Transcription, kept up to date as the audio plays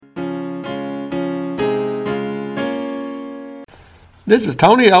This is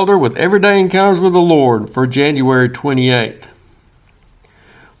Tony Elder with Everyday Encounters with the Lord for January 28th.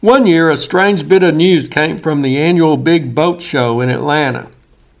 One year, a strange bit of news came from the annual Big Boat Show in Atlanta.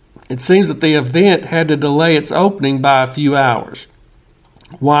 It seems that the event had to delay its opening by a few hours.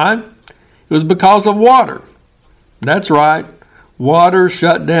 Why? It was because of water. That's right, water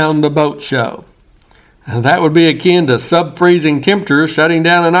shut down the boat show. That would be akin to sub-freezing temperatures shutting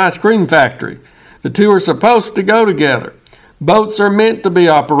down an ice cream factory. The two are supposed to go together. Boats are meant to be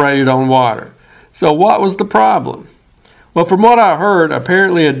operated on water. So what was the problem? Well, from what I heard,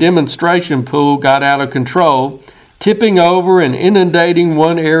 apparently a demonstration pool got out of control, tipping over and inundating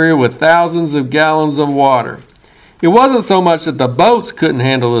one area with thousands of gallons of water. It wasn't so much that the boats couldn't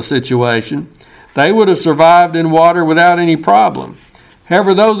handle the situation. They would have survived in water without any problem.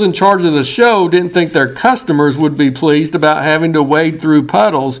 However, those in charge of the show didn't think their customers would be pleased about having to wade through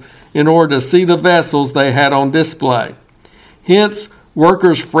puddles in order to see the vessels they had on display. Hence,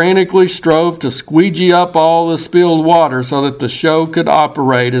 workers frantically strove to squeegee up all the spilled water so that the show could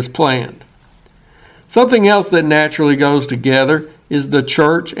operate as planned. Something else that naturally goes together is the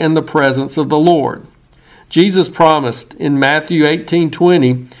church and the presence of the Lord. Jesus promised in Matthew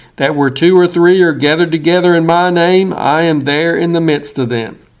 18:20 that where two or three are gathered together in my name, I am there in the midst of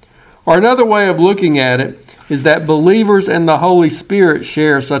them. Or another way of looking at it is that believers and the Holy Spirit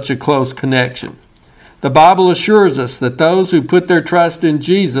share such a close connection. The Bible assures us that those who put their trust in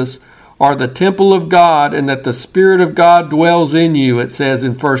Jesus are the temple of God and that the Spirit of God dwells in you, it says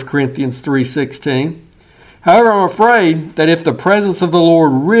in 1 Corinthians 3:16. However, I'm afraid that if the presence of the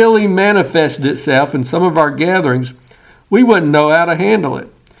Lord really manifested itself in some of our gatherings, we wouldn't know how to handle it.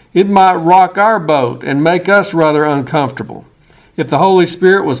 It might rock our boat and make us rather uncomfortable. If the Holy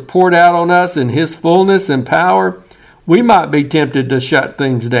Spirit was poured out on us in His fullness and power, we might be tempted to shut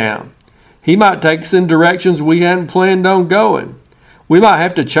things down. He might take us in directions we hadn't planned on going. We might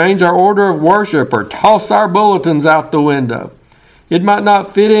have to change our order of worship or toss our bulletins out the window. It might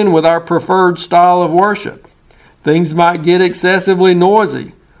not fit in with our preferred style of worship. Things might get excessively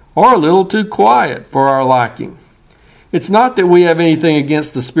noisy or a little too quiet for our liking. It's not that we have anything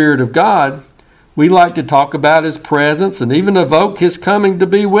against the Spirit of God. We like to talk about His presence and even evoke His coming to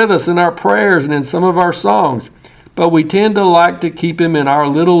be with us in our prayers and in some of our songs. But we tend to like to keep Him in our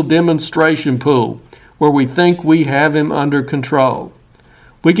little demonstration pool where we think we have Him under control.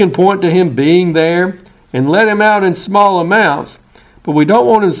 We can point to Him being there and let Him out in small amounts, but we don't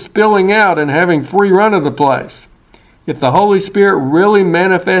want Him spilling out and having free run of the place. If the Holy Spirit really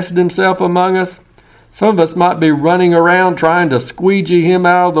manifested Himself among us, some of us might be running around trying to squeegee Him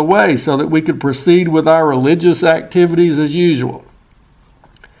out of the way so that we could proceed with our religious activities as usual.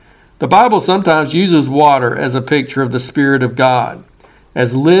 The Bible sometimes uses water as a picture of the Spirit of God,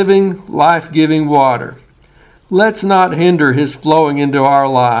 as living, life-giving water. Let's not hinder His flowing into our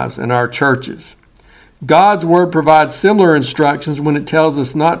lives and our churches. God's Word provides similar instructions when it tells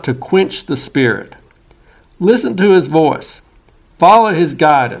us not to quench the Spirit. Listen to His voice. Follow His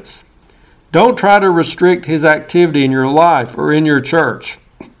guidance. Don't try to restrict His activity in your life or in your church.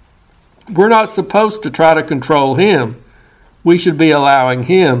 We're not supposed to try to control Him. We should be allowing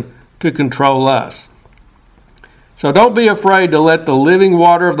Him to control us. So don't be afraid to let the living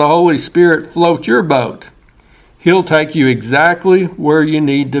water of the Holy Spirit float your boat. He'll take you exactly where you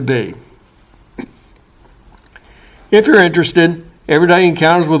need to be. If you're interested, Everyday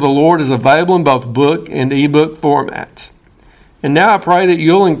Encounters with the Lord is available in both book and ebook formats. And now I pray that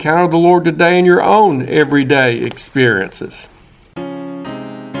you'll encounter the Lord today in your own everyday experiences.